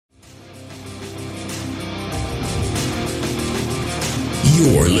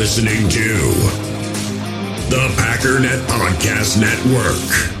You're listening to the Packernet Podcast Network.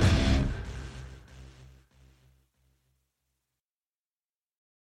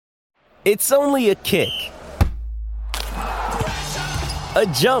 It's only a kick, a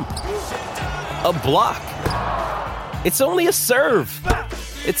jump, a block. It's only a serve.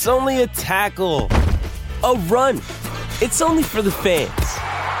 It's only a tackle, a run. It's only for the fans.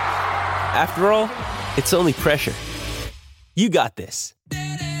 After all, it's only pressure. You got this.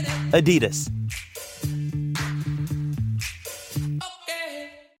 Adidas.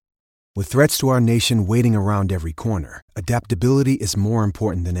 With threats to our nation waiting around every corner, adaptability is more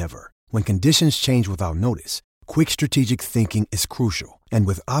important than ever. When conditions change without notice, quick strategic thinking is crucial. And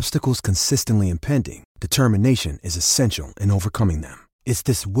with obstacles consistently impending, determination is essential in overcoming them. It's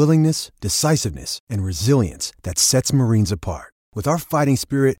this willingness, decisiveness, and resilience that sets Marines apart. With our fighting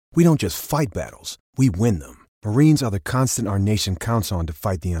spirit, we don't just fight battles, we win them. Marines are the constant our nation counts on to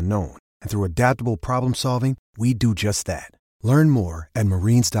fight the unknown. And through adaptable problem solving, we do just that. Learn more at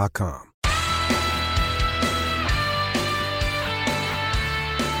marines.com.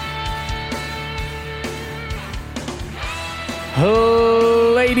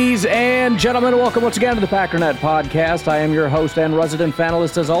 Ladies and gentlemen, welcome once again to the Packernet Podcast. I am your host and resident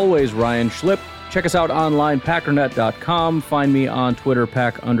fanalist, as always, Ryan Schlipp. Check us out online, packernet.com. Find me on Twitter,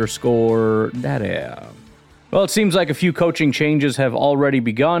 pack_daddy. Well, it seems like a few coaching changes have already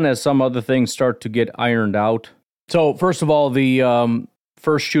begun as some other things start to get ironed out. So, first of all, the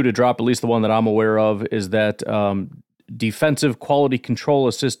first shoe to drop, at least the one that I'm aware of, is that defensive quality control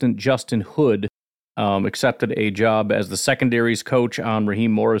assistant Justin Hood accepted a job as the secondaries coach on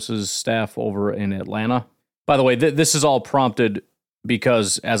Raheem Morris's staff over in Atlanta. By the way, this is all prompted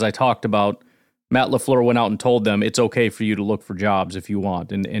because, as I talked about, Matt LaFleur went out and told them it's okay for you to look for jobs if you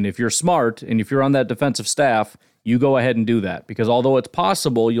want. And if you're smart and if you're on that defensive staff, you go ahead and do that. Because although it's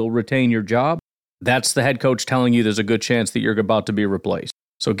possible you'll retain your job, that's the head coach telling you there's a good chance that you're about to be replaced.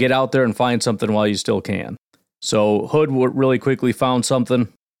 So get out there and find something while you still can. So Hood really quickly found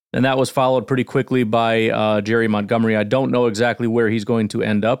something, and that was followed pretty quickly by Jerry Montgomery. I don't know exactly where he's going to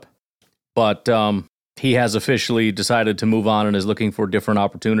end up, but he has officially decided to move on and is looking for different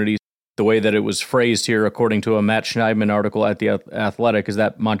opportunities. The way that it was phrased here, according to a Matt Schneidman article at The Athletic, is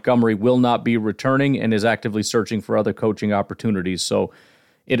that Montgomery will not be returning and is actively searching for other coaching opportunities. So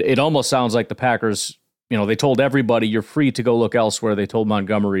it almost sounds like the Packers, they told everybody you're free to go look elsewhere. They told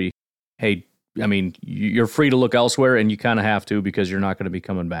Montgomery, hey, you're free to look elsewhere, and you kind of have to because you're not going to be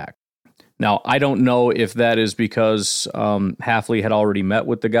coming back. Now, I don't know if that is because Hafley had already met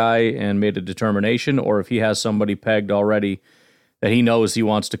with the guy and made a determination, or if he has somebody pegged already that he knows he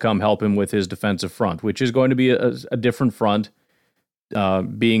wants to come help him with his defensive front, which is going to be a different front.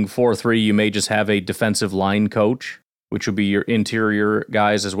 Being 4-3, you may just have a defensive line coach, which would be your interior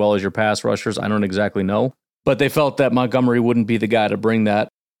guys as well as your pass rushers. I don't exactly know. But they felt that Montgomery wouldn't be the guy to bring that,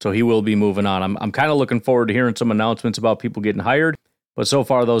 so he will be moving on. I'm kind of looking forward to hearing some announcements about people getting hired, but so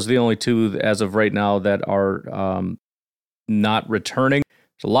far those are the only two as of right now that are not returning.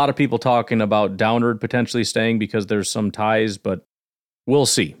 There's a lot of people talking about Downard potentially staying because there's some ties, but we'll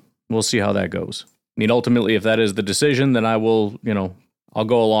see. We'll see how that goes. Ultimately, if that is the decision, then I will, I'll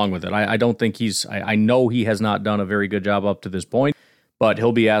go along with it. I don't think I know he has not done a very good job up to this point, but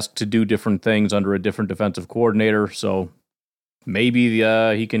he'll be asked to do different things under a different defensive coordinator, so maybe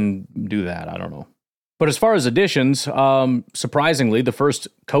he can do that. I don't know. But as far as additions, surprisingly, the first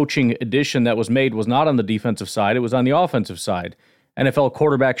coaching addition that was made was not on the defensive side. It was on the offensive side. NFL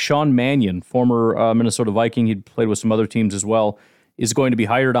quarterback Sean Mannion, former Minnesota Viking, he'd played with some other teams as well, is going to be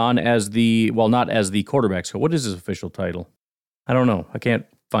hired on as not as the quarterback's coach. What is his official title? I don't know. I can't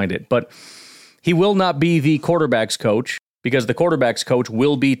find it. But he will not be the quarterback's coach because the quarterback's coach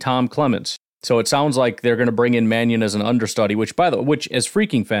will be Tom Clements. So it sounds like they're going to bring in Mannion as an understudy, which is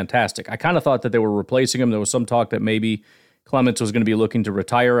freaking fantastic. I kind of thought that they were replacing him. There was some talk that maybe Clements was going to be looking to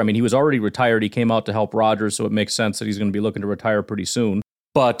retire. He was already retired. He came out to help Rodgers, so it makes sense that he's going to be looking to retire pretty soon.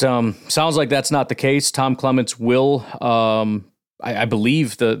 But sounds like that's not the case. Tom Clements will, I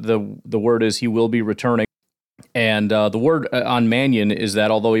believe the word is he will be returning. And the word on Mannion is that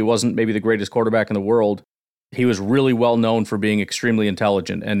although he wasn't maybe the greatest quarterback in the world, he was really well known for being extremely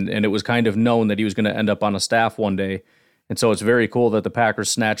intelligent. And it was kind of known that he was going to end up on a staff one day. And so it's very cool that the Packers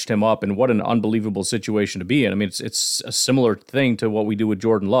snatched him up, and what an unbelievable situation to be in. It's a similar thing to what we do with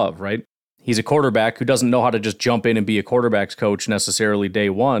Jordan Love, right? He's a quarterback who doesn't know how to just jump in and be a quarterback's coach necessarily day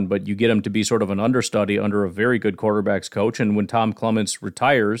one, but you get him to be sort of an understudy under a very good quarterback's coach, and when Tom Clements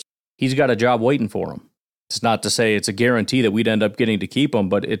retires, he's got a job waiting for him. It's not to say it's a guarantee that we'd end up getting to keep him,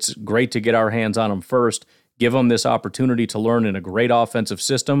 but it's great to get our hands on him first, give them this opportunity to learn in a great offensive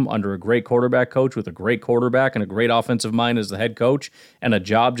system under a great quarterback coach with a great quarterback and a great offensive mind as the head coach, and a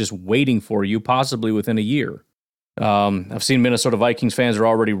job just waiting for you, possibly within a year. I've seen Minnesota Vikings fans are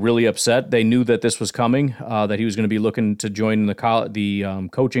already really upset. They knew that this was coming, that he was going to be looking to join the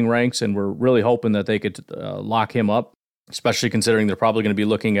coaching ranks, and we're really hoping that they could lock him up, especially considering they're probably going to be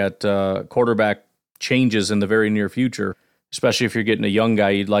looking at quarterback changes in the very near future, especially if you're getting a young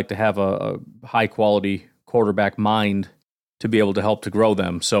guy. You'd like to have a high-quality quarterback mind to be able to help to grow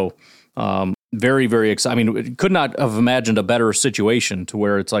them. So very, very exciting. I mean, could not have imagined a better situation to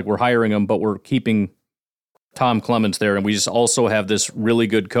where it's like we're hiring him, but we're keeping Tom Clements there, and we just also have this really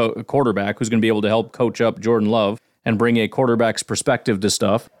good quarterback who's going to be able to help coach up Jordan Love and bring a quarterback's perspective to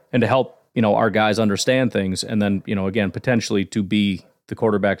stuff and to help, our guys understand things, and then, again, potentially to be the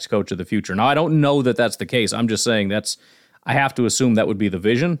quarterback's coach of the future. Now, I don't know that that's the case. I'm just saying I have to assume that would be the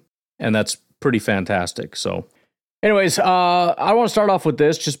vision, and that's pretty fantastic. So anyways, I want to start off with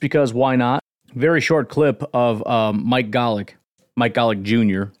this just because why not? Very short clip of Mike Golick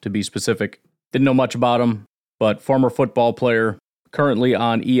Jr., to be specific. Didn't know much about him, but former football player, currently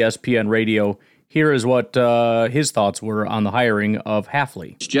on ESPN radio. Here is what his thoughts were on the hiring of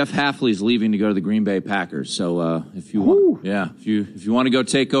Hafley. Jeff Hafley's leaving to go to the Green Bay Packers. So if you want to go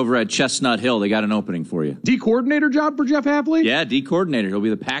take over at Chestnut Hill, they got an opening for you. D coordinator job for Jeff Hafley? Yeah, D coordinator. He'll be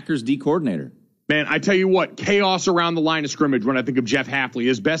the Packers D coordinator. Man, I tell you what, chaos around the line of scrimmage when I think of Jeff Hafley.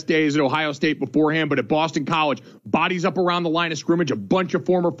 His best days at Ohio State beforehand, but at Boston College, bodies up around the line of scrimmage, a bunch of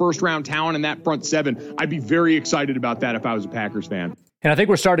former first-round talent in that front seven. I'd be very excited about that if I was a Packers fan. And I think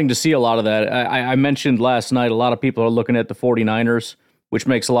we're starting to see a lot of that. I mentioned last night, a lot of people are looking at the 49ers, which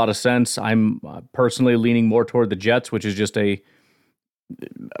makes a lot of sense. I'm personally leaning more toward the Jets, which is just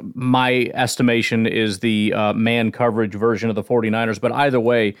my estimation is the man coverage version of the 49ers. But either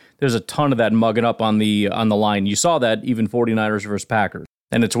way, there's a ton of that mugging up on the line. You saw that even 49ers versus Packers.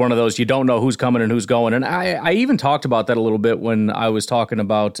 And it's one of those, you don't know who's coming and who's going. And I even talked about that a little bit when I was talking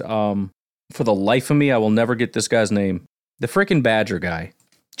about, for the life of me, I will never get this guy's name. The freaking Badger guy,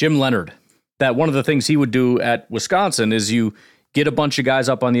 Jim Leonard. That one of the things he would do at Wisconsin is you get a bunch of guys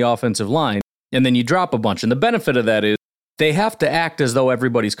up on the offensive line, and then you drop a bunch. And the benefit of that is they have to act as though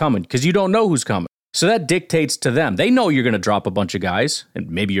everybody's coming because you don't know who's coming. So that dictates to them. They know you're going to drop a bunch of guys,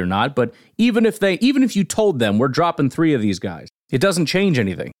 and maybe you're not, but even if you told them we're dropping 3 of these guys, it doesn't change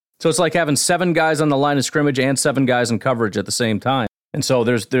anything. So it's like having 7 guys on the line of scrimmage and 7 guys in coverage at the same time. And so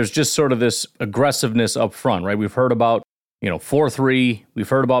there's just sort of this aggressiveness up front, right? We've heard about 4-3. We've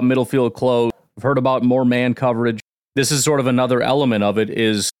heard about middle field close. We've heard about more man coverage. This is sort of another element of it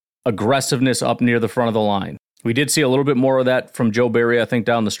is aggressiveness up near the front of the line. We did see a little bit more of that from Joe Barry, I think,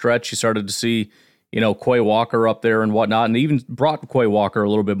 down the stretch. You started to see, Quay Walker up there and whatnot, and even brought Quay Walker a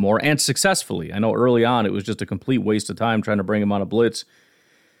little bit more, and successfully. I know early on it was just a complete waste of time trying to bring him on a blitz.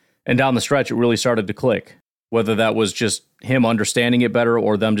 And down the stretch, it really started to click. Whether that was just him understanding it better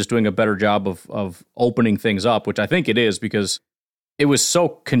or them just doing a better job of opening things up, which I think it is because it was so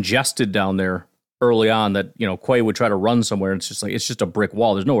congested down there early on that, Quay would try to run somewhere and it's just a brick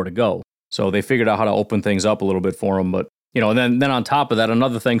wall. There's nowhere to go. So they figured out how to open things up a little bit for him. But, and then on top of that,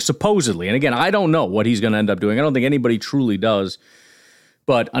 another thing, supposedly, and again, I don't know what he's going to end up doing. I don't think anybody truly does.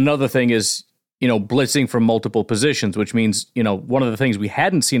 But another thing is, blitzing from multiple positions, which means, one of the things we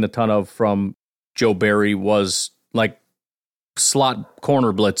hadn't seen a ton of from Joe Barry was like slot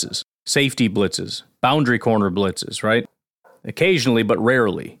corner blitzes, safety blitzes, boundary corner blitzes, right? Occasionally, but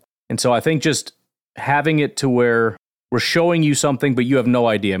rarely. And so I think just having it to where we're showing you something, but you have no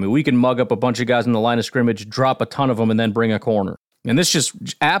idea. I mean, we can mug up a bunch of guys in the line of scrimmage, drop a ton of them, and then bring a corner. And this just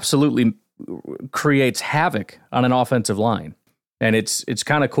absolutely creates havoc on an offensive line. And it's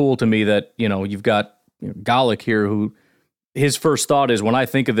kind of cool to me that, you've got Golick here who his first thought is when I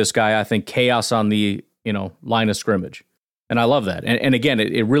think of this guy, I think chaos on the, line of scrimmage. And I love that. And again,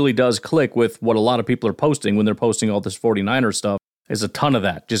 it really does click with what a lot of people are posting when they're posting all this 49er stuff. There's a ton of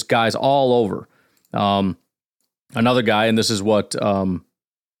that, just guys all over. Another guy, and this is what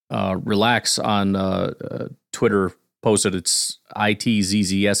Relax on Twitter posted, it's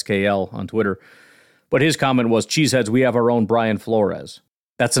ITZZSKL on Twitter. But his comment was, Cheeseheads, we have our own Brian Flores.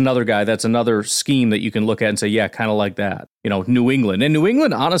 That's another guy. That's another scheme that you can look at and say, yeah, kind of like that. New England. And New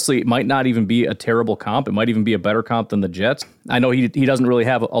England, honestly, might not even be a terrible comp. It might even be a better comp than the Jets. I know he doesn't really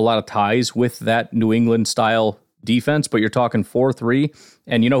have a lot of ties with that New England style defense, but you're talking 4-3.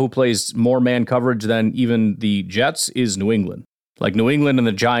 And who plays more man coverage than even the Jets is New England. Like New England and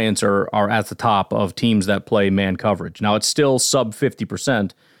the Giants are at the top of teams that play man coverage. Now, it's still sub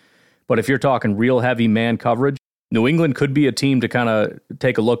 50%. But if you're talking real heavy man coverage, New England could be a team to kind of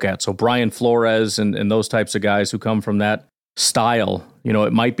take a look at. So Brian Flores and those types of guys who come from that style,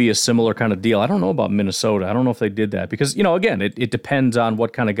 it might be a similar kind of deal. I don't know about Minnesota. I don't know if they did that because, again, it depends on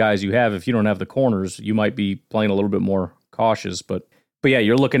what kind of guys you have. If you don't have the corners, you might be playing a little bit more cautious. But yeah,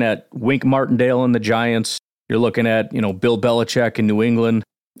 you're looking at Wink Martindale and the Giants. You're looking at, Bill Belichick in New England.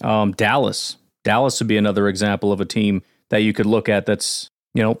 Dallas would be another example of a team that you could look at that's,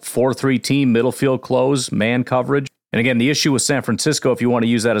 4-3 team, middle field close, man coverage. And again, the issue with San Francisco, if you want to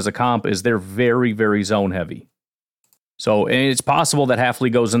use that as a comp, is they're very, very zone heavy. So and it's possible that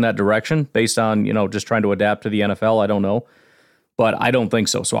Hafley goes in that direction based on, just trying to adapt to the NFL. I don't know. But I don't think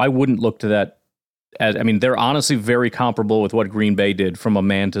so. So I wouldn't look to that. They're honestly very comparable with what Green Bay did from a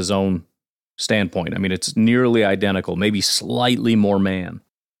man to zone standpoint. It's nearly identical, maybe slightly more man.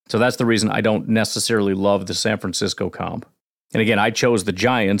 So that's the reason I don't necessarily love the San Francisco comp. And again, I chose the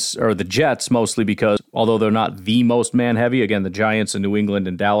Giants or the Jets mostly because although they're not the most man heavy, again, the Giants in New England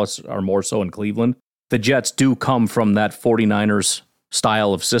and Dallas are more so in Cleveland. The Jets do come from that 49ers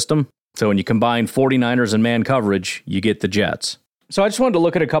style of system. So when you combine 49ers and man coverage, you get the Jets. So I just wanted to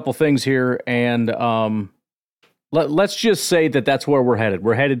look at a couple things here and let's just say that that's where we're headed.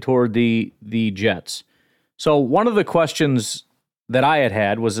 We're headed toward the Jets. So one of the questions that I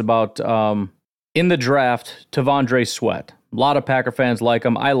had was about in the draft, T'Vondre Sweat. A lot of Packer fans like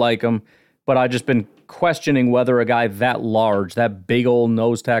him. I like him, but I've just been questioning whether a guy that large, that big old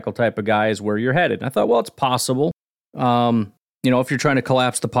nose tackle type of guy is where you're headed. And I thought, well, it's possible. If you're trying to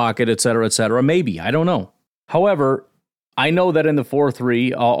collapse the pocket, et cetera, maybe. I don't know. However, I know that in the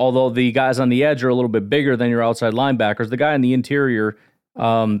 4-3, although the guys on the edge are a little bit bigger than your outside linebackers, the guys on the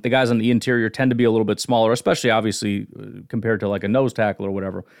interior tend to be a little bit smaller, especially obviously compared to like a nose tackle or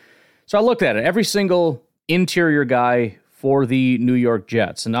whatever. So I looked at it. Every single interior guy for the New York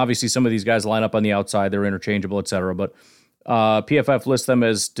Jets, and obviously some of these guys line up on the outside, they're interchangeable, et cetera, but PFF lists them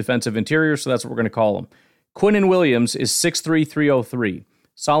as defensive interiors, so that's what we're going to call them. Quinnen Williams is 6'3", 303.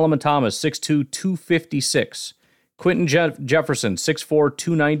 Solomon Thomas, 6'2", 256. Quentin Jefferson, 6'4",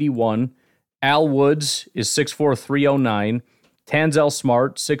 291. Al Woods is 6'4", 309. Tanzel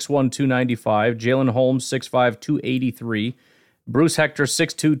Smart, 6'1", 295. Jalen Holmes, 6'5", 283. Bruce Hector,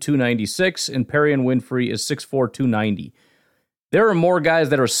 6'2", 296. And Perrion Winfrey is 6'4", 290. There are more guys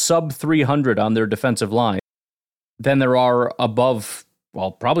that are sub 300 on their defensive line than there are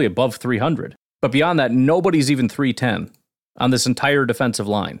probably above 300. But beyond that, nobody's even 310 on this entire defensive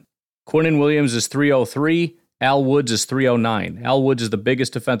line. Quinnen Williams is 303. Al Woods is 309. Al Woods is the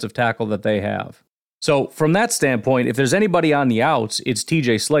biggest defensive tackle that they have. So from that standpoint, if there's anybody on the outs, it's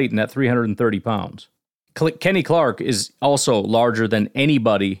TJ Slayton at 330 pounds. Kenny Clark is also larger than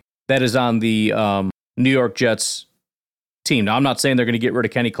anybody that is on the New York Jets team. Now, I'm not saying they're going to get rid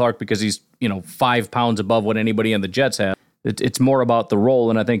of Kenny Clark because he's 5 pounds above what anybody on the Jets have. It's more about the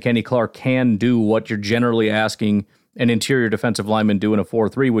role, and I think Kenny Clark can do what you're generally asking an interior defensive lineman do in a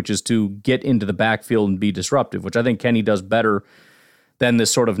 4-3, which is to get into the backfield and be disruptive, which I think Kenny does better than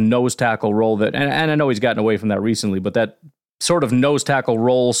this sort of nose tackle role that, and I know he's gotten away from that recently, but that sort of nose tackle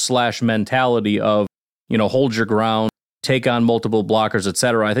role / mentality of, hold your ground, take on multiple blockers,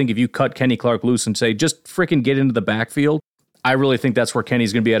 etc. I think if you cut Kenny Clark loose and say, just freaking get into the backfield, I really think that's where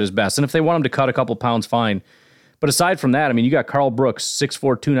Kenny's going to be at his best. And if they want him to cut a couple pounds, fine. But aside from that, you got Carl Brooks,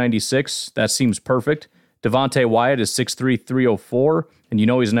 6'4", 296. That seems perfect. Devontae Wyatt is 6'3", 304. And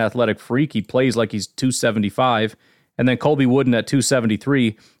he's an athletic freak. He plays like he's 275. And then Colby Wooden at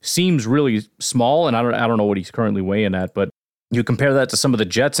 273 seems really small. And I don't know what he's currently weighing at. But you compare that to some of the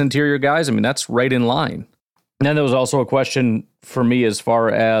Jets interior guys, that's right in line. And then there was also a question for me as far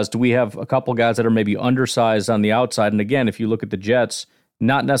as, do we have a couple guys that are maybe undersized on the outside? And again, if you look at the Jets,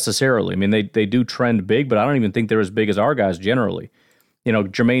 not necessarily. They do trend big, but I don't even think they're as big as our guys generally.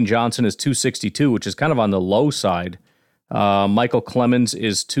 Jermaine Johnson is 262, which is kind of on the low side. Michael Clemens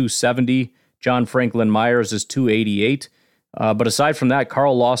is 270. John Franklin Myers is 288. But aside from that,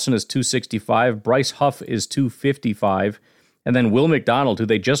 Carl Lawson is 265. Bryce Huff is 255. And then Will McDonald, who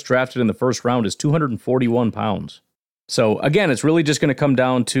they just drafted in the first round, is 241 pounds. So again, it's really just going to come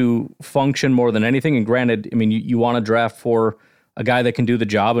down to function more than anything. And granted, you want to draft for a guy that can do the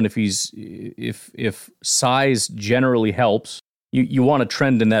job. And if size generally helps, you want to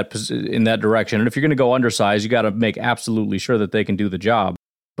trend in that direction. And if you're going to go undersized, you got to make absolutely sure that they can do the job.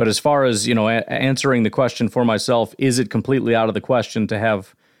 But as far as, answering the question for myself, is it completely out of the question to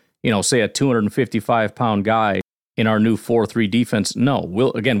have, say a 255-pound guy in our new 4-3 defense? No.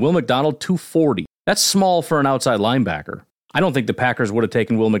 Will McDonald, 240. That's small for an outside linebacker. I don't think the Packers would have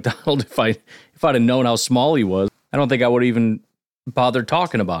taken Will McDonald if I'd have known how small he was. I don't think I would have even bothered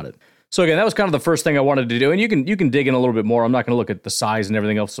talking about it. So again, that was kind of the first thing I wanted to do. And you can dig in a little bit more. I'm not going to look at the size and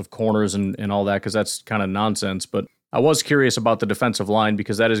everything else of corners and all that because that's kind of nonsense. But I was curious about the defensive line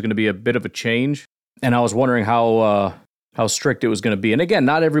because that is going to be a bit of a change. And I was wondering how strict it was going to be. And again,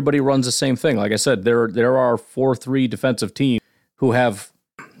 not everybody runs the same thing. Like I said, there are 4-3 defensive teams who have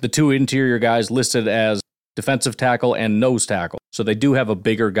the two interior guys listed as defensive tackle and nose tackle. So they do have a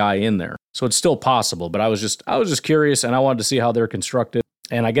bigger guy in there. So it's still possible. But I was just curious, and I wanted to see how they're constructed.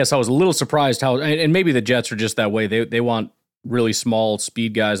 And I guess I was a little surprised how, and maybe the Jets are just that way. They want really small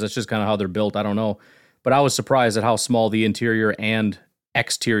speed guys. That's just kind of how they're built. I don't know. But I was surprised at how small the interior and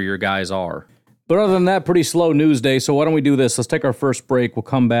exterior guys are. But other than that, pretty slow news day. So why don't we do this? Let's take our first break. We'll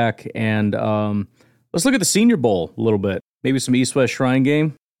come back and let's look at the Senior Bowl a little bit. Maybe some East-West Shrine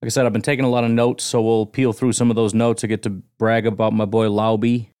game. Like I said, I've been taking a lot of notes, so we'll peel through some of those notes. I get to brag about my boy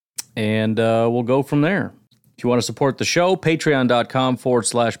Lauby, and we'll go from there. If you want to support the show,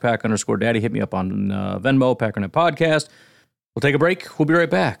 patreon.com/pack_daddy. Hit me up on Venmo, Packernet Podcast. We'll take a break. We'll be right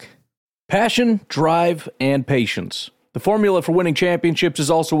back. Passion, drive, and patience. The formula for winning championships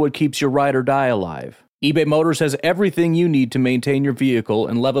is also what keeps your ride or die alive. eBay Motors has everything you need to maintain your vehicle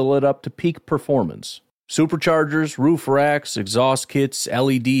and level it up to peak performance. Superchargers, roof racks, exhaust kits,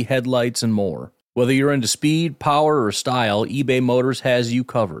 LED headlights, and more. Whether you're into speed, power, or style, eBay Motors has you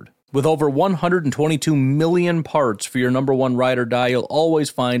covered. With over 122 million parts for your number one ride or die, you'll always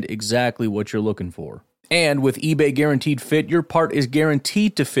find exactly what you're looking for. And with eBay Guaranteed Fit, your part is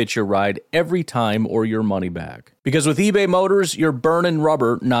guaranteed to fit your ride every time or your money back. Because with eBay Motors, you're burning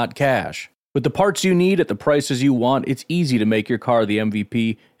rubber, not cash. With the parts you need at the prices you want, it's easy to make your car the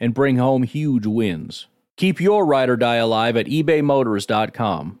MVP and bring home huge wins. Keep your ride or die alive at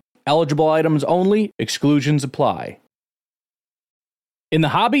ebaymotors.com. Eligible items only, exclusions apply. In the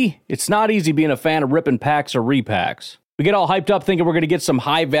hobby, it's not easy being a fan of ripping packs or repacks. We get all hyped up thinking we're going to get some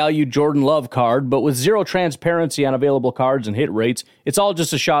high-value Jordan Love card, but with zero transparency on available cards and hit rates, it's all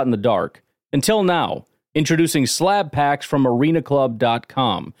just a shot in the dark. Until now, introducing slab packs from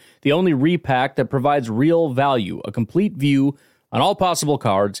arenaclub.com, the only repack that provides real value, a complete view on all possible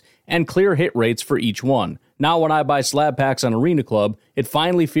cards, and clear hit rates for each one. Now when I buy slab packs on Arena Club, it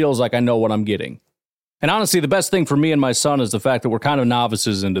finally feels like I know what I'm getting. And honestly, the best thing for me and my son is the fact that we're kind of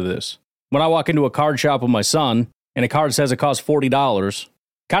novices into this. When I walk into a card shop with my son, and a card says it costs $40,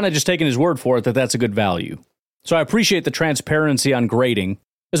 kind of just taking his word for it that that's a good value. So I appreciate the transparency on grading,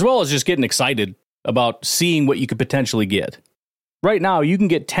 as well as just getting excited about seeing what you could potentially get. Right now, you can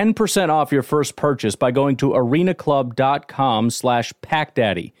get 10% off your first purchase by going to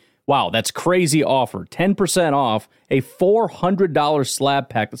arenaclub.com/packdaddy. Wow, that's crazy offer. 10% off a $400 slab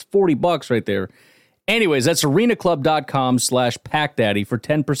pack. That's $40 right there. Anyways, that's arenaclub.com/packdaddy for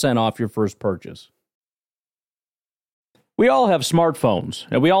 10% off your first purchase. We all have smartphones,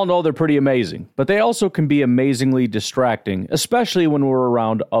 and we all know they're pretty amazing, but they also can be amazingly distracting, especially when we're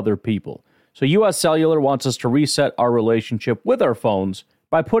around other people. So US Cellular wants us to reset our relationship with our phones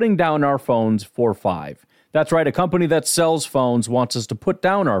by putting down our phones for $5. That's right, a company that sells phones wants us to put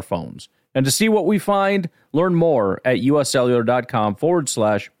down our phones. And to see what we find, learn more at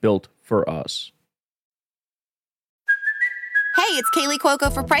uscellular.com/built for us. Hey, it's Kaylee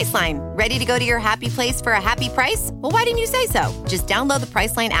Cuoco for Priceline. Ready to go to your happy place for a happy price? Well, why didn't you say so? Just download the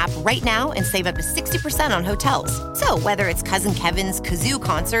Priceline app right now and save up to 60% on hotels. So whether it's Cousin Kevin's Kazoo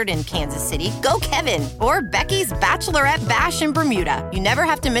Concert in Kansas City, go Kevin, or Becky's Bachelorette Bash in Bermuda, you never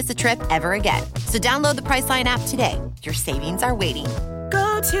have to miss a trip ever again. So download the Priceline app today. Your savings are waiting.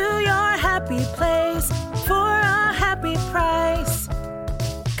 Go to your happy place for a happy price.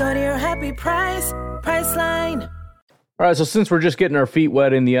 Go to your happy price, Priceline. All right, so since we're just getting our feet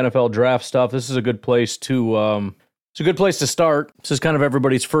wet in the NFL draft stuff, this is a good place to start. This is kind of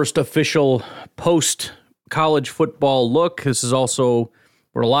everybody's first official post-college football look. This is also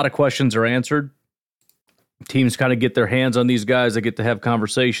where a lot of questions are answered. Teams kind of get their hands on these guys. They get to have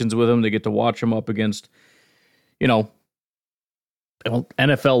conversations with them. They get to watch them up against,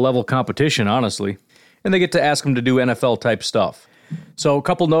 NFL-level competition, honestly. And they get to ask them to do NFL-type stuff. So a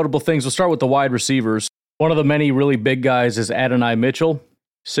couple notable things. We'll start with the wide receivers. One of the many really big guys is Adonai Mitchell,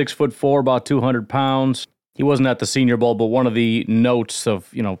 6'4", about 200 pounds. He wasn't at the Senior Bowl, but one of the notes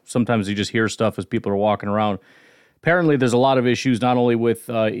of, sometimes you just hear stuff as people are walking around. Apparently there's a lot of issues, not only with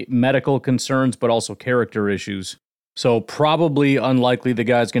medical concerns, but also character issues. So probably unlikely the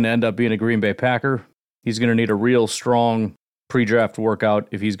guy's going to end up being a Green Bay Packer. He's going to need a real strong pre-draft workout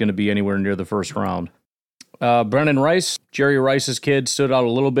if he's going to be anywhere near the first round. Brennan Rice, Jerry Rice's kid, stood out a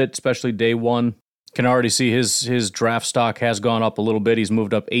little bit, especially day one. Can already see his draft stock has gone up a little bit. He's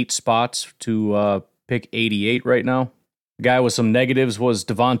moved up 8 spots to pick 88 right now. The guy with some negatives was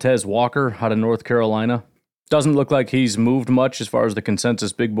Devontae Walker out of North Carolina. Doesn't look like he's moved much as far as the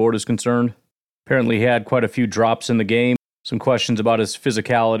consensus big board is concerned. Apparently he had quite a few drops in the game, some questions about his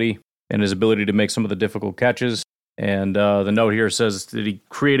physicality and his ability to make some of the difficult catches. And the note here says that he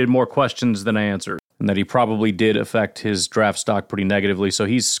created more questions than answers, and that he probably did affect his draft stock pretty negatively. So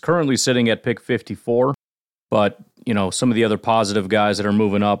he's currently sitting at pick 54, but, some of the other positive guys that are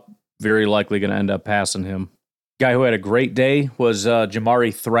moving up, very likely going to end up passing him. Guy who had a great day was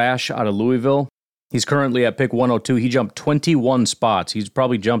Jamari Thrash out of Louisville. He's currently at pick 102. He jumped 21 spots. He's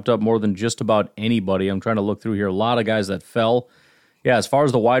probably jumped up more than just about anybody. I'm trying to look through here. A lot of guys that fell. Yeah, as far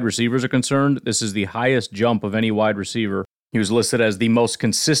as the wide receivers are concerned, this is the highest jump of any wide receiver. He was listed as the most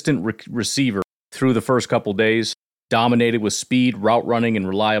consistent receiver through the first couple days. Dominated with speed, route running, and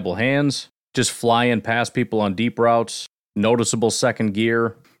reliable hands. Just flying past people on deep routes. Noticeable second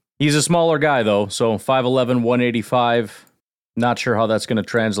gear. He's a smaller guy, though, so 5'11", 185. Not sure how that's going to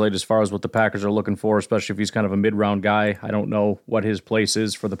translate as far as what the Packers are looking for, especially if he's kind of a mid-round guy. I don't know what his place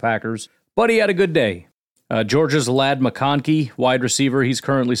is for the Packers, but he had a good day. Georgia's Ladd McConkey, wide receiver, he's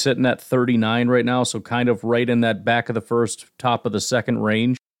currently sitting at 39 right now, so kind of right in that back of the first, top of the second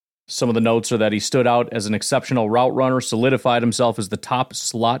range. Some of the notes are that he stood out as an exceptional route runner, solidified himself as the top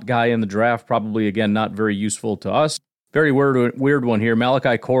slot guy in the draft, probably, again, not very useful to us. Very weird one here.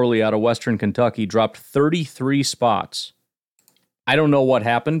 Malachi Corley out of Western Kentucky dropped 33 spots. I don't know what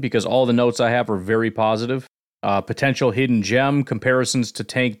happened because all the notes I have are very positive. Potential hidden gem, comparisons to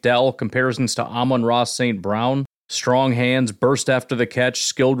Tank Dell, comparisons to Amon-Ra St. Brown, strong hands, burst after the catch,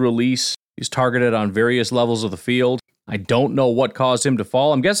 skilled release. He's targeted on various levels of the field. I don't know what caused him to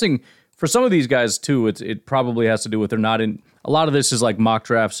fall. I'm guessing for some of these guys, too, it probably has to do with they're not in... A lot of this is like mock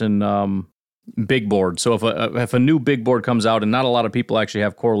drafts and big board. So if a new big board comes out and not a lot of people actually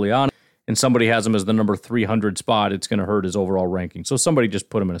have Corley on, and somebody has him as the number 300 spot, it's going to hurt his overall ranking. So somebody just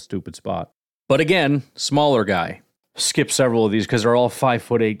put him in a stupid spot. But again, smaller guy. Skip several of these because they're all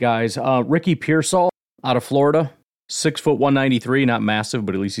 5'8" guys. Ricky Pearsall out of Florida, 6'1", 193, not massive,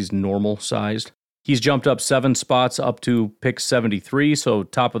 but at least he's normal sized. He's jumped up 7 spots up to pick 73, so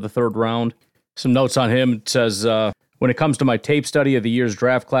top of the third round. Some notes on him. It says, when it comes to my tape study of the year's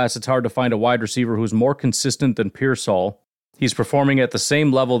draft class, it's hard to find a wide receiver who's more consistent than Pearsall. He's performing at the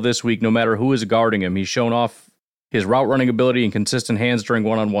same level this week no matter who is guarding him. He's shown off his route running ability and consistent hands during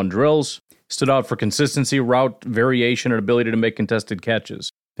one-on-one drills. Stood out for consistency, route variation, and ability to make contested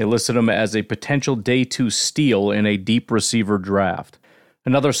catches. They listed him as a potential day 2 steal in a deep receiver draft.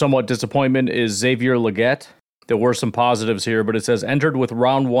 Another somewhat disappointment is Xavier Legette. There were some positives here, but it says entered with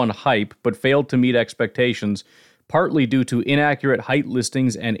round 1 hype, but failed to meet expectations, partly due to inaccurate height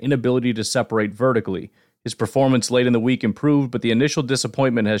listings and inability to separate vertically. His performance late in the week improved, but the initial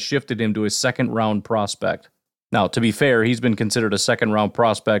disappointment has shifted him to a second-round prospect. Now, to be fair, he's been considered a second-round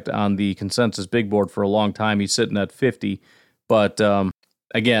prospect on the consensus big board for a long time. He's sitting at 50, but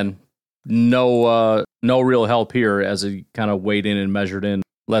again, no real help here as he kind of weighed in and measured in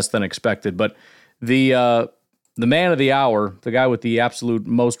less than expected. But the man of the hour, the guy with the absolute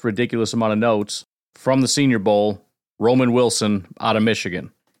most ridiculous amount of notes from the Senior Bowl, Roman Wilson out of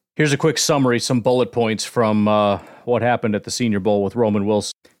Michigan. Here's a quick summary, some bullet points from what happened at the Senior Bowl with Roman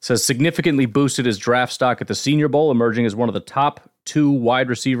Wilson. It says, significantly boosted his draft stock at the Senior Bowl, emerging as one of the top 2 wide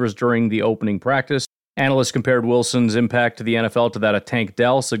receivers during the opening practice. Analysts compared Wilson's impact to the NFL to that of Tank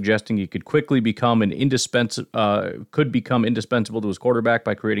Dell, suggesting he could quickly become indispensable to his quarterback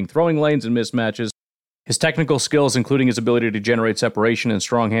by creating throwing lanes and mismatches. His technical skills, including his ability to generate separation and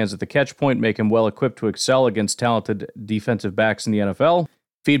strong hands at the catch point, make him well equipped to excel against talented defensive backs in the NFL.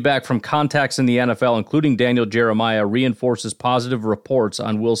 Feedback from contacts in the NFL, including Daniel Jeremiah, reinforces positive reports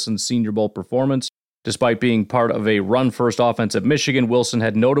on Wilson's Senior Bowl performance. Despite being part of a run-first offense at Michigan, Wilson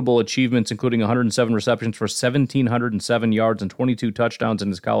had notable achievements, including 107 receptions for 1,707 yards and 22 touchdowns in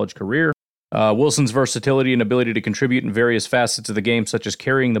his college career. Wilson's versatility and ability to contribute in various facets of the game, such as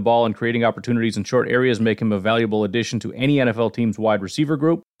carrying the ball and creating opportunities in short areas, make him a valuable addition to any NFL team's wide receiver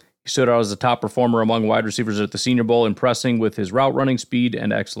group. He stood out as a top performer among wide receivers at the Senior Bowl, impressing with his route running speed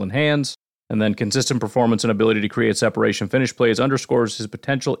and excellent hands. And then consistent performance and ability to create separation finish plays underscores his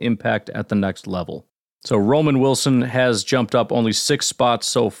potential impact at the next level. So Roman Wilson has jumped up only 6 spots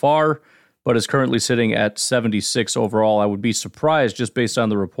so far, but is currently sitting at 76 overall. I would be surprised, just based on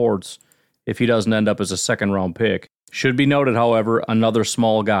the reports, if he doesn't end up as a second-round pick. Should be noted, however, another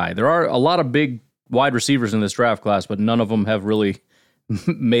small guy. There are a lot of big wide receivers in this draft class, but none of them have really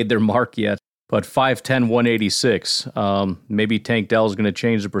made their mark yet. But 5'10", 186. Maybe Tank Dell is going to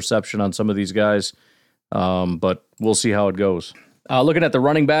change the perception on some of these guys, but we'll see how it goes. Looking at the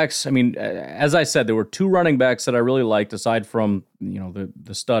running backs, I mean, as I said, there were 2 running backs that I really liked, aside from,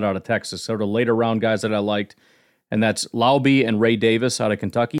 the stud out of Texas, sort of later round guys that I liked, and that's Laube and Ray Davis out of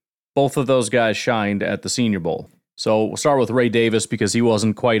Kentucky. Both of those guys shined at the Senior Bowl. So we'll start with Ray Davis because he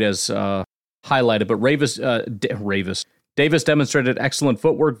wasn't quite as highlighted, but Davis demonstrated excellent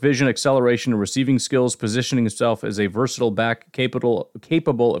footwork, vision, acceleration, and receiving skills, positioning himself as a versatile back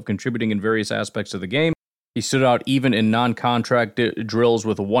capable of contributing in various aspects of the game. He stood out even in non-contract drills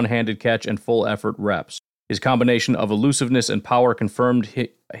with a one-handed catch and full-effort reps. His combination of elusiveness and power confirmed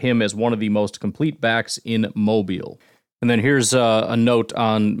him as one of the most complete backs in Mobile. And then here's a note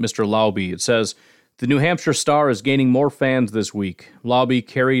on Mr. Laube. It says, the New Hampshire Star is gaining more fans this week. Laube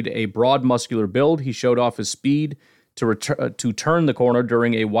carried a broad muscular build. He showed off his speed to turn the corner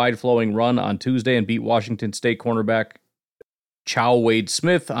during a wide-flowing run on Tuesday and beat Washington State cornerback Chow Wade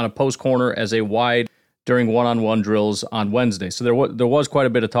Smith on a post corner as a wide during one-on-one drills on Wednesday. So there was quite a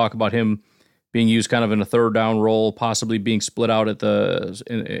bit of talk about him being used kind of in a third down role, possibly being split out at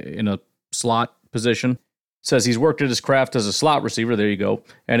in a slot position. It says he's worked at his craft as a slot receiver. There you go.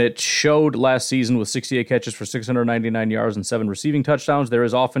 And it showed last season with 68 catches for 699 yards and 7 receiving touchdowns. There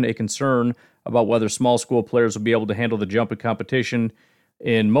is often a concern about whether small school players will be able to handle the jump in competition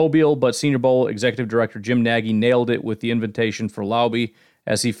in Mobile, but Senior Bowl Executive Director Jim Nagy nailed it with the invitation for Laube,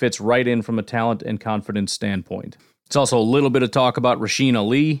 as he fits right in from a talent and confidence standpoint. It's also a little bit of talk about Rasheen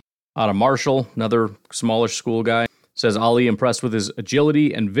Ali out of Marshall, another smallish school guy. Says Ali impressed with his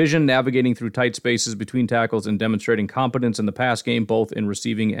agility and vision, navigating through tight spaces between tackles and demonstrating competence in the pass game, both in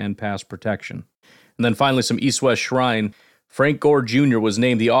receiving and pass protection. And then finally, some East-West Shrine. Frank Gore Jr. was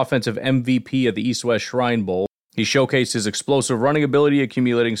named the offensive MVP of the East-West Shrine Bowl. He showcased his explosive running ability,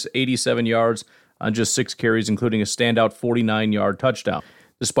 accumulating 87 yards on just 6 carries, including a standout 49-yard touchdown.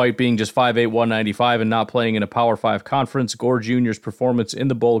 Despite being just 5'8", 195 and not playing in a Power 5 conference, Gore Jr.'s performance in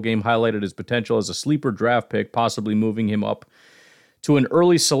the bowl game highlighted his potential as a sleeper draft pick, possibly moving him up to an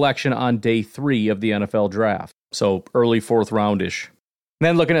early selection on day 3 of the NFL draft. So early 4th roundish.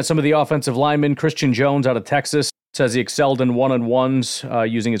 Then looking at some of the offensive linemen, Christian Jones out of Texas says he excelled in one-on-ones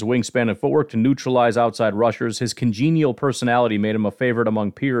using his wingspan and footwork to neutralize outside rushers. His congenial personality made him a favorite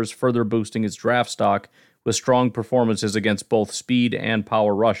among peers, further boosting his draft stock with strong performances against both speed and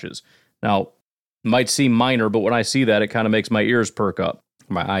power rushes. Now, it might seem minor, but when I see that, it kind of makes my ears perk up.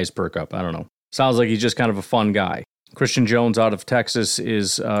 My eyes perk up, I don't know. Sounds like he's just kind of a fun guy. Christian Jones out of Texas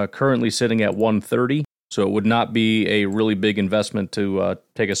is currently sitting at 130, so it would not be a really big investment to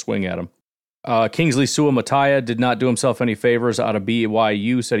take a swing at him. Kingsley Suamataia did not do himself any favors out of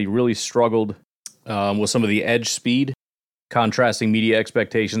BYU, said he really struggled with some of the edge speed, contrasting media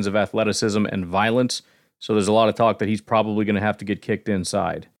expectations of athleticism and violence. So there's a lot of talk that he's probably going to have to get kicked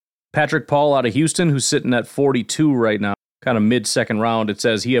inside. Patrick Paul out of Houston, who's sitting at 42 right now, kind of mid-second round, it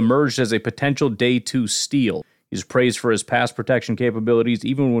says he emerged as a potential day 2 steal. He's praised for his pass protection capabilities,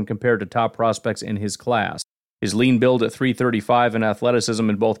 even when compared to top prospects in his class. His lean build at 335 and athleticism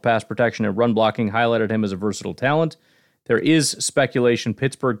in both pass protection and run blocking highlighted him as a versatile talent. There is speculation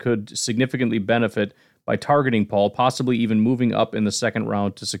Pittsburgh could significantly benefit by targeting Paul, possibly even moving up in the second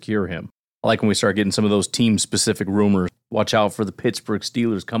round to secure him. I like when we start getting some of those team-specific rumors. Watch out for the Pittsburgh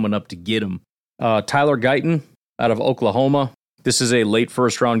Steelers coming up to get him. Tyler Guyton out of Oklahoma. This is a late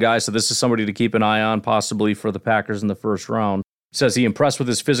first-round guy, so this is somebody to keep an eye on, possibly for the Packers in the first round. Says he impressed with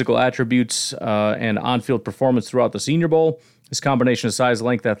his physical attributes and on-field performance throughout the Senior Bowl. His combination of size,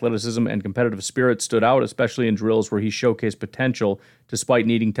 length, athleticism, and competitive spirit stood out, especially in drills where he showcased potential despite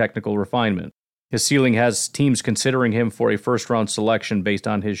needing technical refinement. His ceiling has teams considering him for a first-round selection based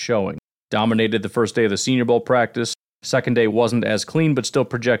on his showing. Dominated the first day of the Senior Bowl practice. Second day wasn't as clean, but still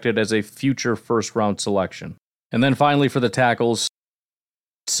projected as a future first-round selection. And then finally for the tackles,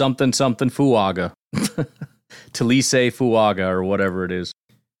 something Fuaga. Talise Fuaga, or whatever it is.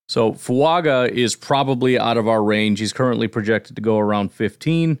 So Fuaga is probably out of our range. He's currently projected to go around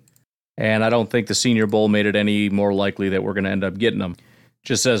 15, and I don't think the Senior Bowl made it any more likely that we're going to end up getting him.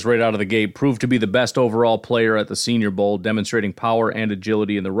 Just says right out of the gate, proved to be the best overall player at the Senior Bowl, demonstrating power and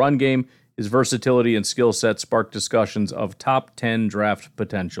agility in the run game. His versatility and skill set sparked discussions of top 10 draft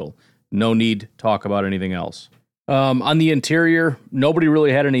potential. No need to talk about anything else. On the interior, nobody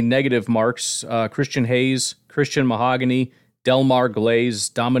really had any negative marks. Christian Hayes, Christian Mahogany, Delmar Glaze,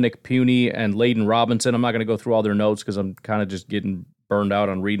 Dominic Puny, and Layden Robinson. I'm not going to go through all their notes because I'm kind of just getting burned out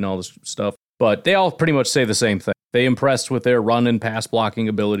on reading all this stuff. But they all pretty much say the same thing. They impressed with their run and pass blocking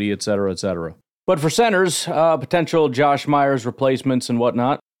ability, et cetera, et cetera. But for centers, potential Josh Myers replacements and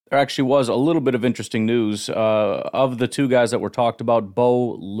whatnot, there actually was a little bit of interesting news. Of the 2 guys that were talked about,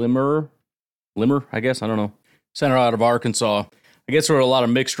 Bo Limmer, I guess, I don't know. Center out of Arkansas. I guess there were a lot of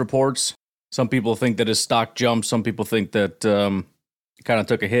mixed reports. Some people think that his stock jumped. Some people think that he kind of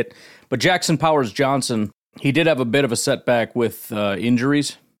took a hit. But Jackson Powers-Johnson, he did have a bit of a setback with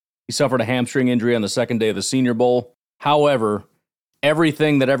injuries. He suffered a hamstring injury on the second day of the Senior Bowl. However,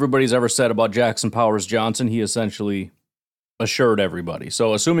 everything that everybody's ever said about Jackson Powers-Johnson, he essentially assured everybody.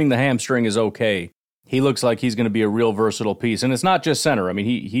 So assuming the hamstring is okay, he looks like he's going to be a real versatile piece. And it's not just center. I mean,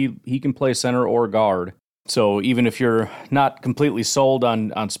 he can play center or guard. So even if you're not completely sold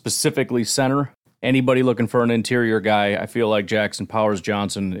on specifically center, anybody looking for an interior guy, I feel like Jackson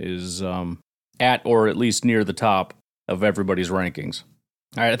Powers-Johnson is at or at least near the top of everybody's rankings.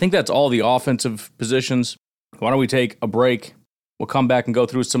 All right, I think that's all the offensive positions. Why don't we take a break? We'll come back and go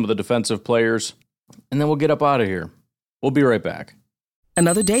through some of the defensive players, and then we'll get up out of here. We'll be right back.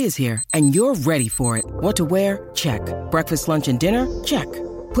 Another day is here, and you're ready for it. What to wear? Check. Breakfast, lunch, and dinner? Check.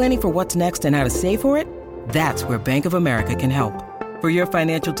 Planning for what's next and how to save for it? That's where Bank of America can help. For your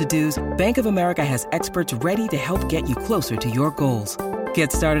financial to-dos, Bank of America has experts ready to help get you closer to your goals.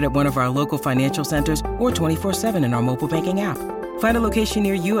 Get started at one of our local financial centers or 24/7 in our mobile banking app. Find a location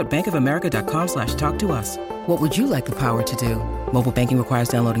near you at bankofamerica.com/talktous. What would you like the power to do? Mobile banking requires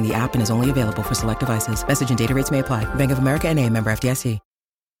downloading the app and is only available for select devices. Message and data rates may apply. Bank of America N.A., member FDIC.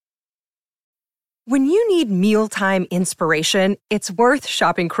 When you need mealtime inspiration, it's worth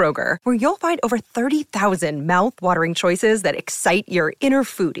shopping Kroger, where you'll find over 30,000 mouth-watering choices that excite your inner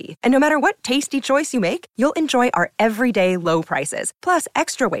foodie. And no matter what tasty choice you make, you'll enjoy our everyday low prices, plus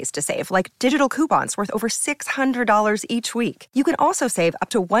extra ways to save, like digital coupons worth over $600 each week. You can also save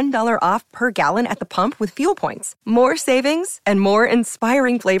up to $1 off per gallon at the pump with fuel points. More savings and more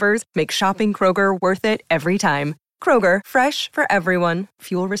inspiring flavors make shopping Kroger worth it every time. Kroger, fresh for everyone.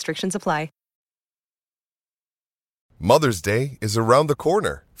 Fuel restrictions apply. Mother's Day is around the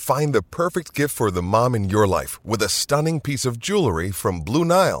corner. Find the perfect gift for the mom in your life with a stunning piece of jewelry from Blue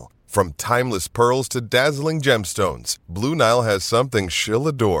Nile. From timeless pearls to dazzling gemstones, Blue Nile has something she'll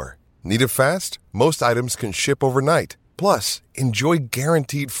adore. Need it fast? Most items can ship overnight. Plus, enjoy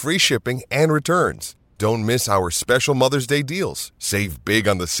guaranteed free shipping and returns. Don't miss our special Mother's Day deals. Save big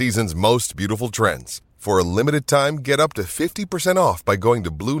on the season's most beautiful trends. For a limited time, get up to 50% off by going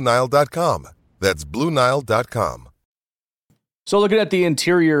to BlueNile.com. That's BlueNile.com. So looking at the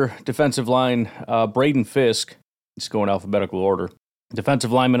interior defensive line, Braden Fisk, just going alphabetical order,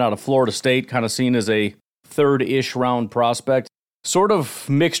 defensive lineman out of Florida State, kind of seen as a third-ish round prospect. Sort of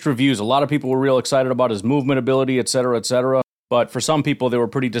mixed reviews. A lot of people were real excited about his movement ability, et cetera, et cetera. But for some people, they were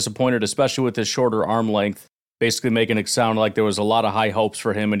pretty disappointed, especially with his shorter arm length, basically making it sound like there was a lot of high hopes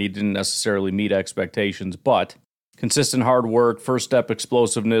for him and he didn't necessarily meet expectations. But consistent hard work, first step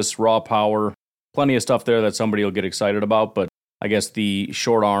explosiveness, raw power, plenty of stuff there that somebody will get excited about, but I guess the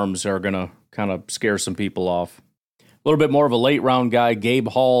short arms are going to kind of scare some people off. A little bit more of a late round guy, Gabe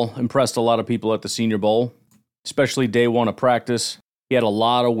Hall, impressed a lot of people at the Senior Bowl, especially day one of practice. He had a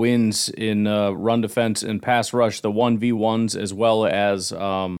lot of wins in run defense and pass rush, the 1v1s, as well as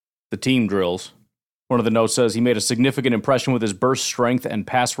the team drills. One of the notes says he made a significant impression with his burst strength and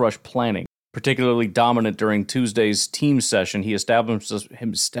pass rush planning. Particularly dominant during Tuesday's team session, he established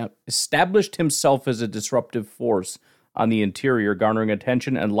himself as a disruptive force on the interior, garnering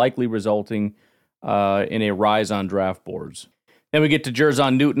attention and likely resulting in a rise on draft boards. Then we get to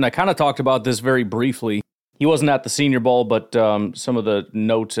Jerzon Newton. I kind of talked about this very briefly. He wasn't at the Senior Bowl, but some of the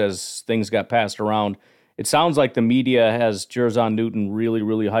notes as things got passed around, it sounds like the media has Jerzon Newton really,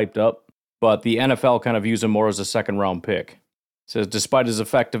 really hyped up, but the NFL kind of views him more as a second-round pick. It says, despite his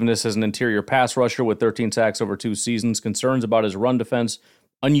effectiveness as an interior pass rusher with 13 sacks over 2 seasons, concerns about his run defense,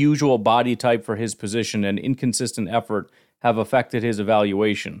 unusual body type for his position, and inconsistent effort have affected his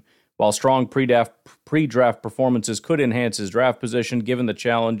evaluation. While strong pre-draft performances could enhance his draft position, given the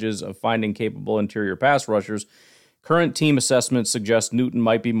challenges of finding capable interior pass rushers, current team assessments suggest Newton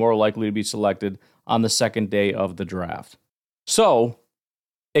might be more likely to be selected on the second day of the draft. So,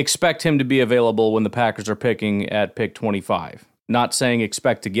 expect him to be available when the Packers are picking at pick 25. Not saying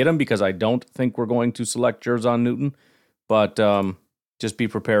expect to get him, because I don't think we're going to select Jerzon Newton, but just be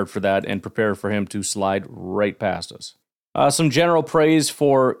prepared for that and prepare for him to slide right past us. Some general praise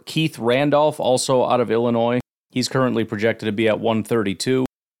for Keith Randolph, also out of Illinois. He's currently projected to be at 132,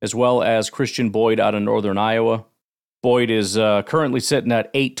 as well as Christian Boyd out of Northern Iowa. Boyd is currently sitting at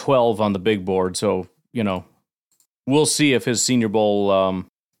 812 on the big board, so, we'll see if his Senior Bowl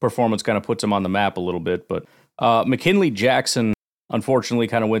performance kind of puts him on the map a little bit. But McKinley Jackson, unfortunately,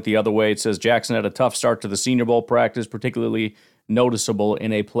 kind of went the other way. It says Jackson had a tough start to the Senior Bowl practice, particularly noticeable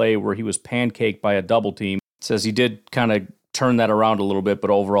in a play where he was pancaked by a double team. It says he did kind of turn that around a little bit, but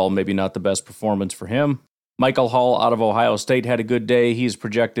overall maybe not the best performance for him. Michael Hall out of Ohio State had a good day. He's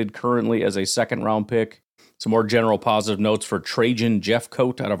projected currently as a second-round pick. Some more general positive notes for Trajan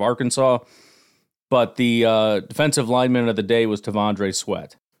Jeffcoat out of Arkansas. But the defensive lineman of the day was T'Vondre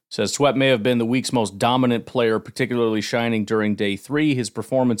Sweat. Says Sweat may have been the week's most dominant player, particularly shining during day 3. His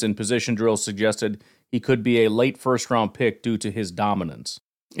performance in position drills suggested he could be a late first-round pick due to his dominance.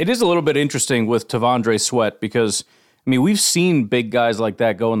 It is a little bit interesting with T'Vondre Sweat because, we've seen big guys like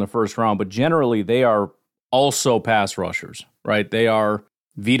that go in the first round, but generally they are also pass rushers, right? They are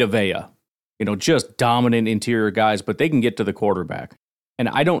Vita Vea, just dominant interior guys, but they can get to the quarterback. And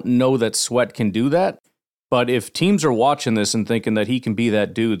I don't know that Sweat can do that. But if teams are watching this and thinking that he can be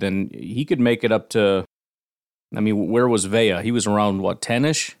that dude, then he could make it up to, where was Vea? He was around,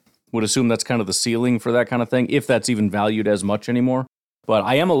 10-ish? Would assume that's kind of the ceiling for that kind of thing, if that's even valued as much anymore. But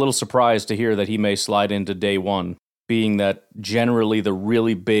I am a little surprised to hear that he may slide into day 1, being that generally the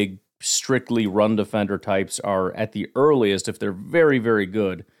really big, strictly run defender types are at the earliest, if they're very, very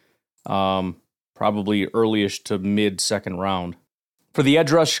good, probably early-ish to mid-second round. For the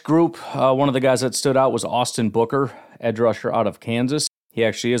edge rush group, one of the guys that stood out was Austin Booker, edge rusher out of Kansas. He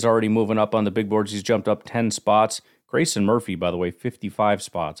actually is already moving up on the big boards. He's jumped up 10 spots. Grayson Murphy, by the way, 55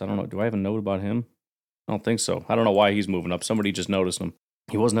 spots. I don't know. Do I have a note about him? I don't think so. I don't know why he's moving up. Somebody just noticed him.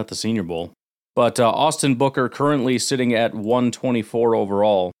 He wasn't at the Senior Bowl. But Austin Booker, currently sitting at 124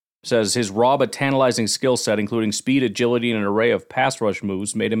 overall, says his raw but tantalizing skill set, including speed, agility, and an array of pass rush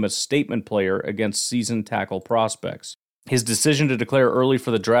moves, made him a statement player against seasoned tackle prospects. His decision to declare early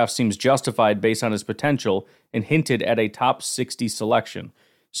for the draft seems justified based on his potential and hinted at a top 60 selection.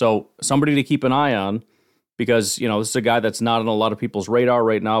 So somebody to keep an eye on because, this is a guy that's not on a lot of people's radar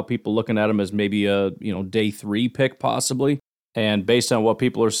right now. People looking at him as maybe a, day 3 pick possibly. And based on what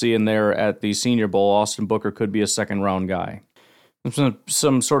people are seeing there at the Senior Bowl, Austin Booker could be a second-round guy.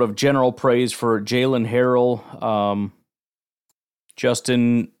 Some sort of general praise for Jalen Harrell,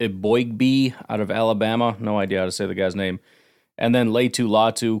 Justin Eboigbe out of Alabama. No idea how to say the guy's name. And then Laitu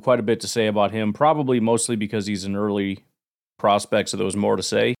Latu, quite a bit to say about him, probably mostly because he's an early prospect, so there was more to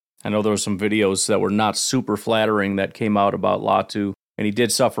say. I know there were some videos that were not super flattering that came out about Latu, and he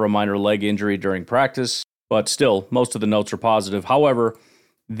did suffer a minor leg injury during practice, but still, most of the notes are positive. However,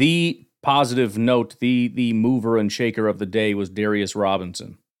 the positive note, the mover and shaker of the day was Darius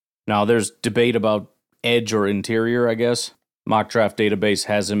Robinson. Now, there's debate about edge or interior, I guess. Mock Draft Database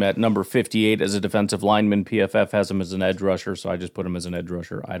has him at number 58 as a defensive lineman. PFF has him as an edge rusher, so I just put him as an edge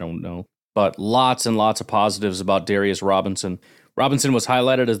rusher. I don't know. But lots and lots of positives about Darius Robinson. Robinson was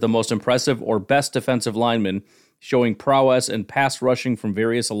highlighted as the most impressive or best defensive lineman, showing prowess and pass rushing from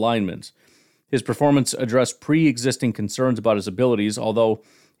various alignments. His performance addressed pre-existing concerns about his abilities, although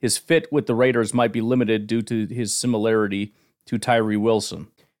his fit with the Raiders might be limited due to his similarity to Tyree Wilson.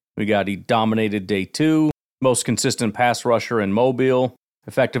 He dominated day 2. Most consistent pass rusher in Mobile,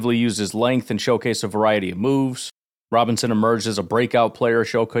 effectively used his length and showcased a variety of moves. Robinson emerged as a breakout player,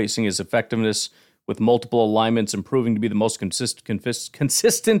 showcasing his effectiveness with multiple alignments and proving to be the most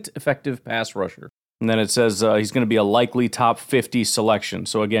consistent, effective pass rusher. And then it says he's going to be a likely top 50 selection.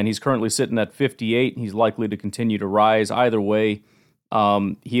 So again, he's currently sitting at 58. He's likely to continue to rise. Either way,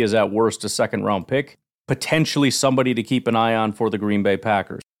 he is at worst a second-round pick. Potentially somebody to keep an eye on for the Green Bay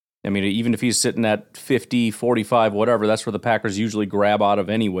Packers. Even if he's sitting at 50, 45, whatever, that's where the Packers usually grab out of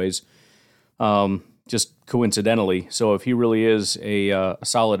anyways, just coincidentally. So if he really is a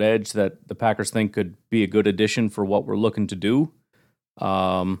solid edge that the Packers think could be a good addition for what we're looking to do,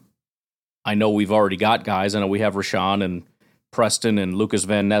 I know we've already got guys. I know we have Rashawn and Preston and Lucas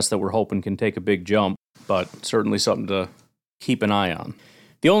Van Ness that we're hoping can take a big jump, but certainly something to keep an eye on.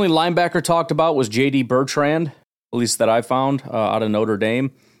 The only linebacker talked about was J.D. Bertrand, at least that I found, out of Notre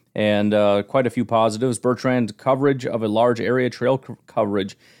Dame. And quite a few positives. Bertrand's coverage of a large area, trail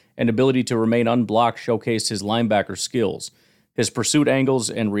coverage, and ability to remain unblocked showcased his linebacker skills. His pursuit angles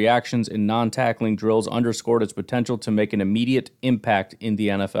and reactions in non-tackling drills underscored his potential to make an immediate impact in the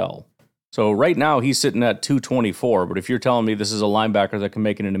NFL. So right now he's sitting at 224, but if you're telling me this is a linebacker that can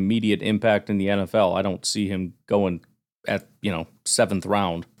make an immediate impact in the NFL, I don't see him going at, 7th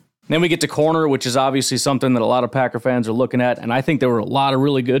round. Then we get to corner, which is obviously something that a lot of Packer fans are looking at, and I think there were a lot of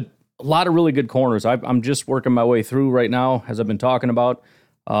really good corners. I'm just working my way through right now, as I've been talking about.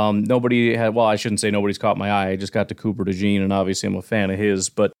 I shouldn't say nobody's caught my eye. I just got to Cooper DeJean, and obviously I'm a fan of his.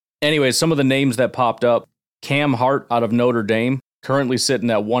 But anyways, some of the names that popped up. Cam Hart out of Notre Dame, currently sitting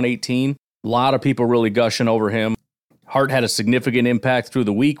at 118. A lot of people really gushing over him. Hart had a significant impact through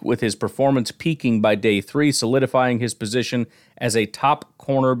the week, with his performance peaking by day 3, solidifying his position as a top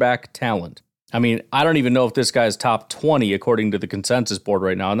cornerback talent. I don't even know if this guy is top 20 according to the consensus board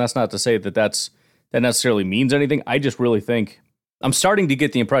right now, and that's not to say that that's that necessarily means anything. I just really think, I'm starting to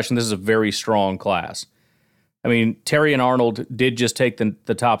get the impression this is a very strong class. I mean, Terry and Arnold did just take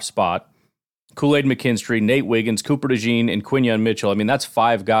the top spot. Kool-Aid McKinstry, Nate Wiggins, Cooper DeJean, and Quinyon Mitchell. I mean, that's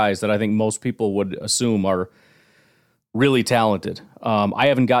 5 guys that I think most people would assume are really talented. I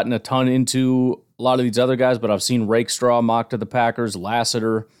haven't gotten a ton into a lot of these other guys, but I've seen Rakestraw mock to the Packers,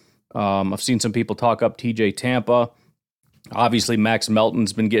 Lassiter. I've seen some people talk up TJ Tampa. Obviously, Max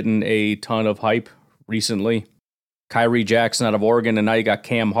Melton's been getting a ton of hype recently. Kyrie Jackson out of Oregon, and now you got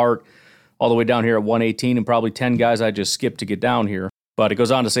Cam Hart all the way down here at 118, and probably 10 guys I just skipped to get down here. But it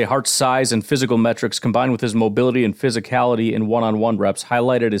goes on to say Hart's size and physical metrics combined with his mobility and physicality in one-on-one reps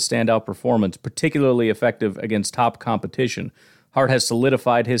highlighted his standout performance, particularly effective against top competition. Hart has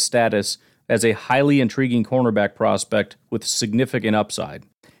solidified his status as a highly intriguing cornerback prospect with significant upside.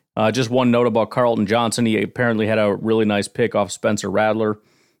 Just one note about Carlton Johnson. He apparently had a really nice pick off Spencer Rattler.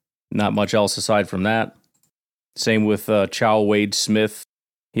 Not much else aside from that. Same with Chow Wade Smith.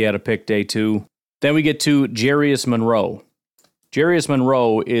 He had a pick day too. Then we get to Jarius Monroe. Jarius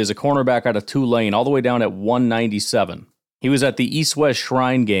Monroe is a cornerback out of Tulane, all the way down at 197. He was at the East-West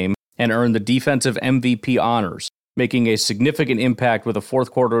Shrine game and earned the defensive MVP honors, making a significant impact with a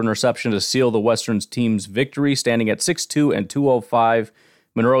fourth-quarter interception to seal the Western's team's victory, standing at 6'2" and 205.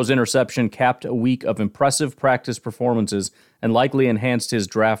 Monroe's interception capped a week of impressive practice performances and likely enhanced his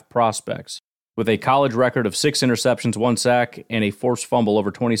draft prospects. With a college record of 6 interceptions, 1 sack, and a forced fumble over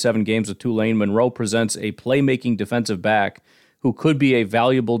 27 games with Tulane, Monroe presents a playmaking defensive back who could be a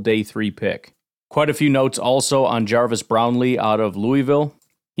valuable day 3 pick. Quite a few notes also on Jarvis Brownlee out of Louisville.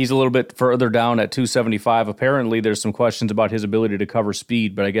 He's a little bit further down at 275. Apparently, there's some questions about his ability to cover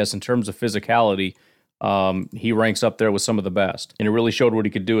speed, but I guess in terms of physicality, he ranks up there with some of the best. And it really showed what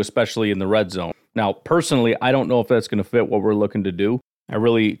he could do, especially in the red zone. Now, personally, I don't know if that's going to fit what we're looking to do. I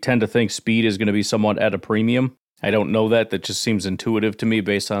really tend to think speed is going to be somewhat at a premium. I don't know that. That just seems intuitive to me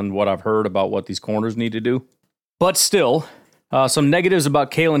based on what I've heard about what these corners need to do. But still, some negatives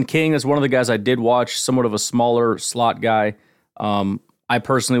about Kalen King. That's one of the guys I did watch, somewhat of a smaller slot guy. I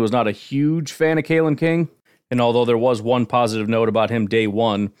personally was not a huge fan of Kalen King. And although there was one positive note about him day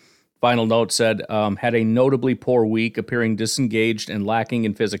 1, final note said, had a notably poor week, appearing disengaged and lacking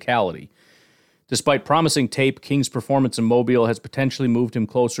in physicality. Despite promising tape, King's performance in Mobile has potentially moved him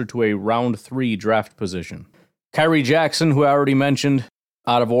closer to a round 3 draft position. Kyrie Jackson, who I already mentioned,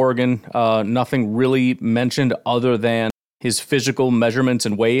 out of Oregon, nothing really mentioned other than his physical measurements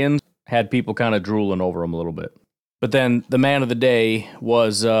and weigh-ins had people kind of drooling over him a little bit. But then the man of the day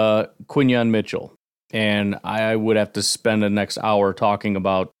was Quinyon Mitchell, and I would have to spend the next hour talking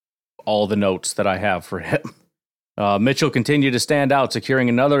about all the notes that I have for him. Mitchell continued to stand out, securing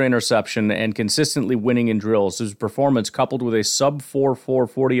another interception and consistently winning in drills. His performance, coupled with a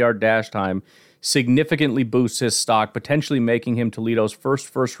sub-4.4 40-yard dash time, significantly boosts his stock, potentially making him Toledo's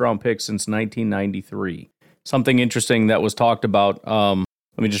first-round pick since 1993. Something interesting that was talked about, let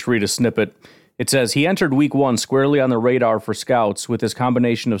me just read a snippet. It says, he entered week 1 squarely on the radar for scouts with his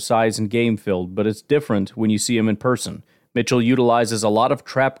combination of size and game filled, but it's different when you see him in person. Mitchell utilizes a lot of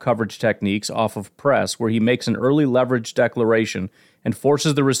trap coverage techniques off of press where he makes an early leverage declaration and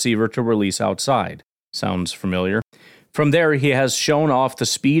forces the receiver to release outside. Sounds familiar. From there, he has shown off the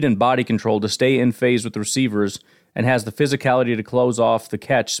speed and body control to stay in phase with receivers and has the physicality to close off the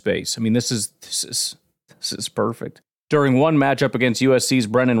catch space. I mean, this is perfect. During one matchup against USC's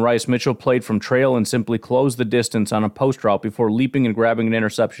Brennan Rice, Mitchell played from trail and simply closed the distance on a post route before leaping and grabbing an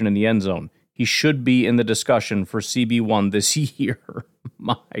interception in the end zone. He should be in the discussion for CB1 this year.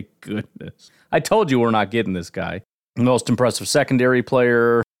 My goodness. I told you we're not getting this guy. Most impressive secondary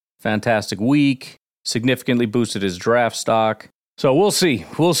player, fantastic week, significantly boosted his draft stock. So we'll see.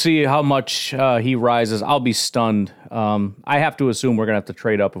 We'll see how much he rises. I'll be stunned. I have to assume we're going to have to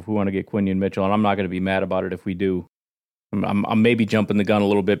trade up if we want to get Quinyon Mitchell, and I'm not going to be mad about it if we do. I'm maybe jumping the gun a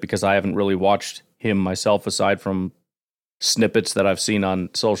little bit because I haven't really watched him myself aside from snippets that I've seen on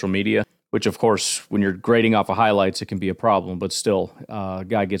social media. Which, of course, when you're grading off of highlights, it can be a problem. But still,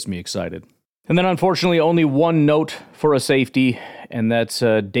 guy gets me excited. And then, unfortunately, only one note for a safety, and that's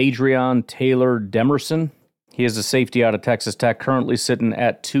Dadrion Taylor Demerson. He is a safety out of Texas Tech, currently sitting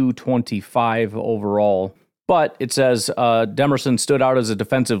at 225 overall. But it says Demerson stood out as a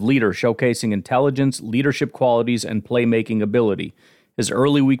defensive leader, showcasing intelligence, leadership qualities, and playmaking ability. His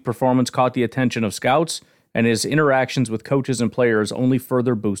early week performance caught the attention of scouts, and his interactions with coaches and players only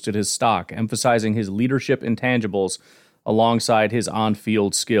further boosted his stock, emphasizing his leadership intangibles alongside his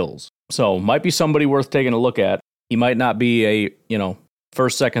on-field skills. So, might be somebody worth taking a look at. He might not be a,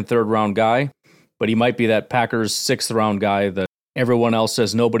 first, second, third round guy, but he might be that Packers 6th round guy that everyone else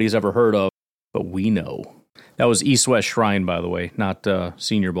says nobody's ever heard of, but we know. That was East-West Shrine, by the way, not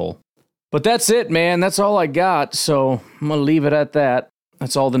Senior Bowl. But that's it, man. That's all I got, so I'm going to leave it at that.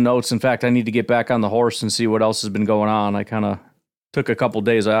 That's all the notes. In fact, I need to get back on the horse and see what else has been going on. I kind of took a couple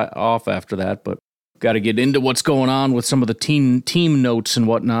days off after that, but got to get into what's going on with some of the team notes and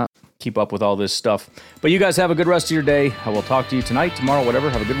whatnot. Keep up with all this stuff. But you guys have a good rest of your day. I will talk to you tonight, tomorrow, whatever.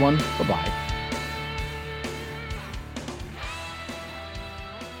 Have a good one. Bye-bye.